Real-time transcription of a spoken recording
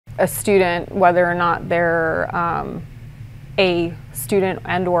a student, whether or not they're a student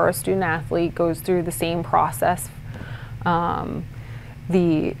and or a student athlete, goes through the same process.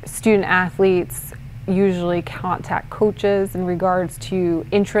 The student athletes usually contact coaches in regards to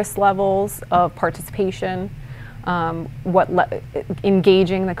interest levels of participation,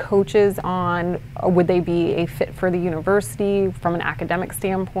 engaging the coaches on would they be a fit for the university from an academic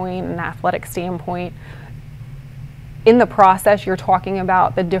standpoint, an athletic standpoint. In the process, you're talking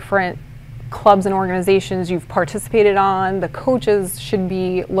about the different clubs and organizations you've participated on. The coaches should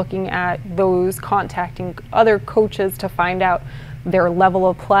be looking at those, contacting other coaches to find out their level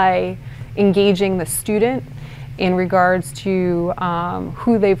of play, engaging the student in regards to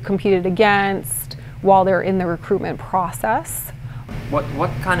who they've competed against while they're in the recruitment process.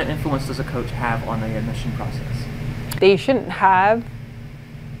 What kind of influence does a coach have on the admission process? They shouldn't have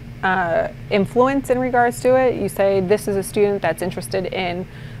influence in regards to it. You say, this is a student that's interested in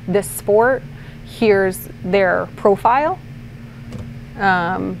this sport, here's their profile,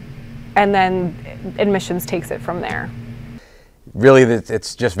 and then admissions takes it from there. Really,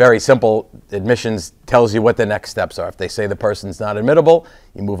 it's just very simple. Admissions tells you what the next steps are. If they say the person's not admittable,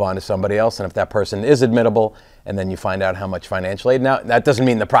 you move on to somebody else, and if that person is admittable, and then you find out how much financial aid. Now, that doesn't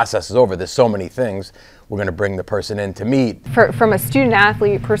mean the process is over. There's so many things. We're going to bring the person in to meet. From a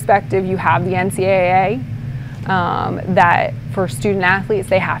student-athlete perspective, you have the NCAA, that for student-athletes,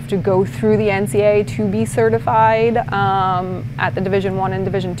 they have to go through the NCAA to be certified at the Division I and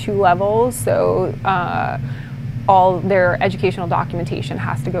Division II levels. So all their educational documentation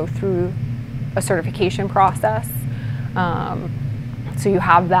has to go through a certification process. So you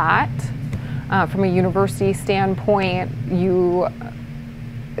have that. From a university standpoint,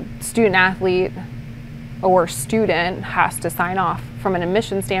 student-athlete or student has to sign off from an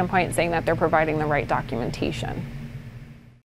admission standpoint saying that they're providing the right documentation.